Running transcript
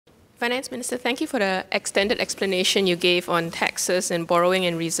Finance Minister, thank you for the extended explanation you gave on taxes and borrowing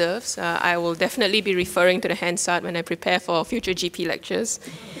and reserves. I will definitely be referring to the Hansard when I prepare for future GP lectures.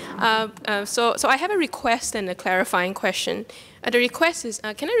 So I have a request and a clarifying question. The request is,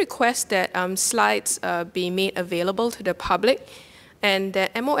 can I request that slides be made available to the public, and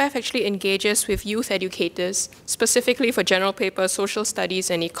that MOF actually engages with youth educators, specifically for general papers, social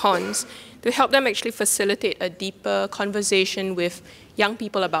studies, and econs, to help them actually facilitate a deeper conversation with young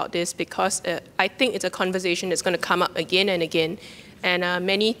people about this, because I think it's a conversation that's going to come up again and again, and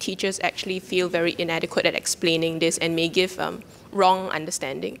many teachers actually feel very inadequate at explaining this and may give wrong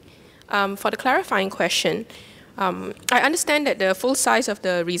understanding. For the clarifying question, I understand that the full size of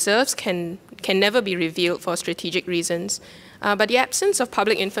the reserves can never be revealed for strategic reasons, but the absence of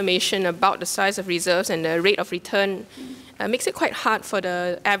public information about the size of reserves and the rate of return makes it quite hard for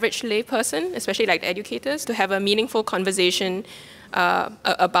the average lay person, especially like the educators, to have a meaningful conversation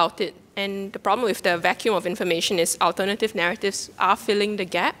about it. And the problem with the vacuum of information is alternative narratives are filling the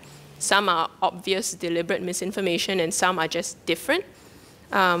gap. Some are obvious, deliberate misinformation, and some are just different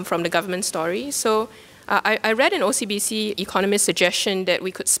from the government story. So I read an OCBC economist suggestion that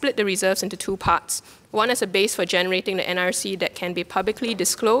we could split the reserves into two parts. One as a base for generating the NRC that can be publicly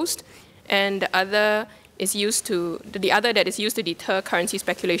disclosed, and the other that is used to deter currency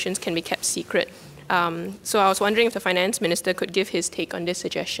speculations can be kept secret. So I was wondering if the Finance Minister could give his take on this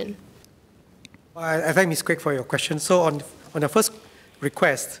suggestion. I thank Ms. Kuik for your question. So on the first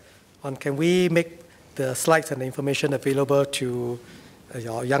request, on can we make the slides and the information available to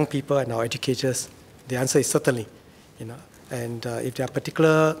our young people and our educators, the answer is certainly. And if there are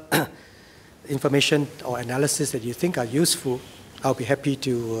particular information or analysis that you think are useful, I'll be happy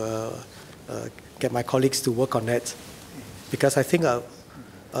to get my colleagues to work on that, because I think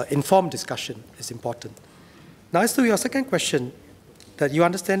informed discussion is important. Now, as to your second question, that you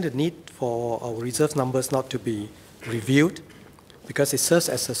understand the need for our reserve numbers not to be reviewed, because it serves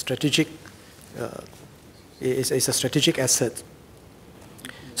as a strategic, is a strategic asset.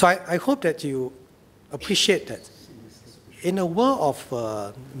 So I hope that you appreciate that in a world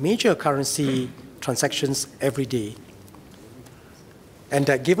of major currency transactions every day, and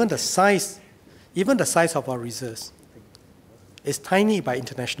that given the size, even the size of our reserves is tiny by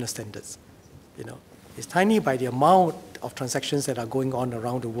international standards. It's tiny by the amount of transactions that are going on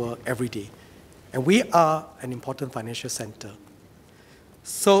around the world every day. And we are an important financial center.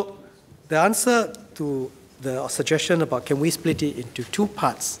 So the answer to the suggestion about can we split it into two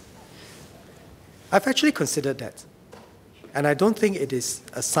parts, I've actually considered that. And I don't think it is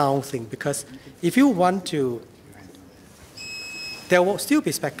a sound thing, because if you want to, there will still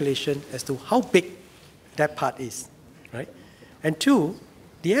be speculation as to how big that part is, right? And two,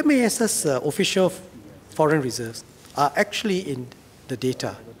 the MAS's official foreign reserves are actually in the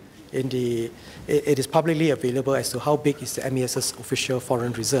data. It is publicly available as to how big is the MAS's official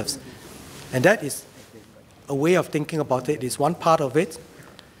foreign reserves. And that is a way of thinking about it, is one part of it.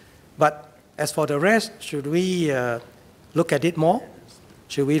 But as for the rest, should we look at it more?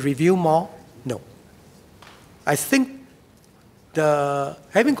 Should we review more? No. I think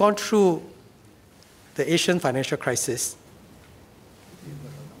having gone through the Asian financial crisis,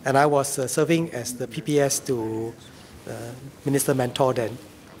 and I was serving as the PPS to Minister Mentor then,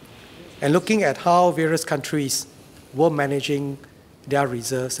 and looking at how various countries were managing their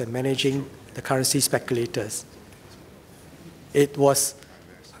reserves and managing the currency speculators, it was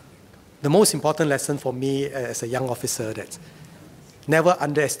the most important lesson for me as a young officer that never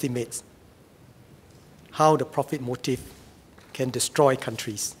underestimate how the profit motive can destroy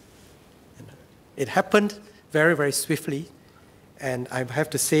countries. It happened very, very swiftly, and I have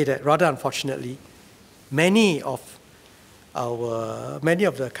to say that rather unfortunately, many of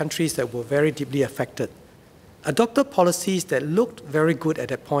the countries that were very deeply affected adopted policies that looked very good at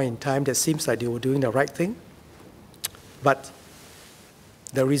that point in time, that seems like they were doing the right thing, but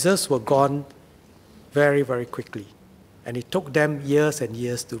the reserves were gone very, very quickly, and it took them years and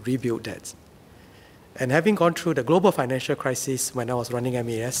years to rebuild that. And having gone through the global financial crisis when I was running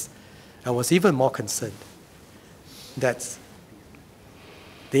MAS, I was even more concerned that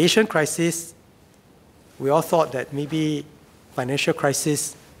the Asian crisis, we all thought that maybe financial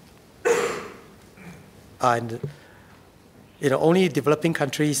crisis and only developing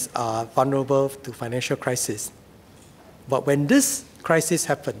countries are vulnerable to financial crisis. But when this crisis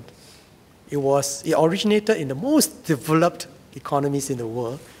happened, it originated in the most developed economies in the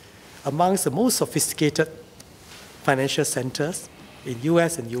world, amongst the most sophisticated financial centers in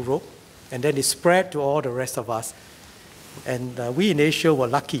US and Europe, and then it spread to all the rest of us. And we in Asia were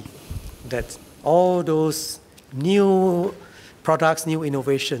lucky that all those new products, new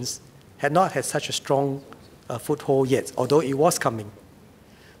innovations had not had such a strong foothold yet, although it was coming.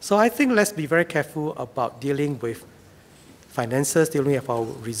 So I think let's be very careful about dealing with finances, dealing with our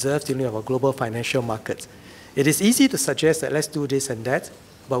reserves, dealing with our global financial markets. It is easy to suggest that let's do this and that,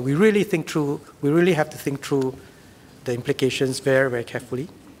 but we really have to think through the implications very, very carefully,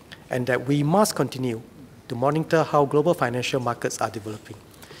 and that we must continue to monitor how global financial markets are developing.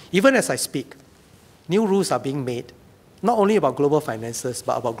 Even as I speak, new rules are being made, not only about global finances,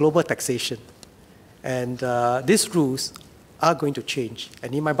 but about global taxation. And these rules are going to change.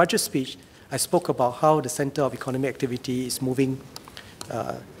 And in my budget speech, I spoke about how the center of economic activity is moving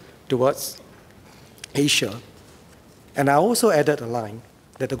towards Asia. And I also added a line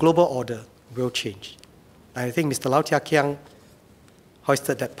that the global order will change. And I think Mr. Lau Tia Kiang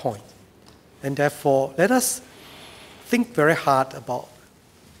hoisted that point. And therefore, let us think very hard about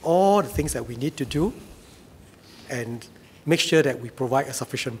all the things that we need to do and make sure that we provide a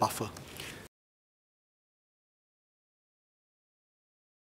sufficient buffer.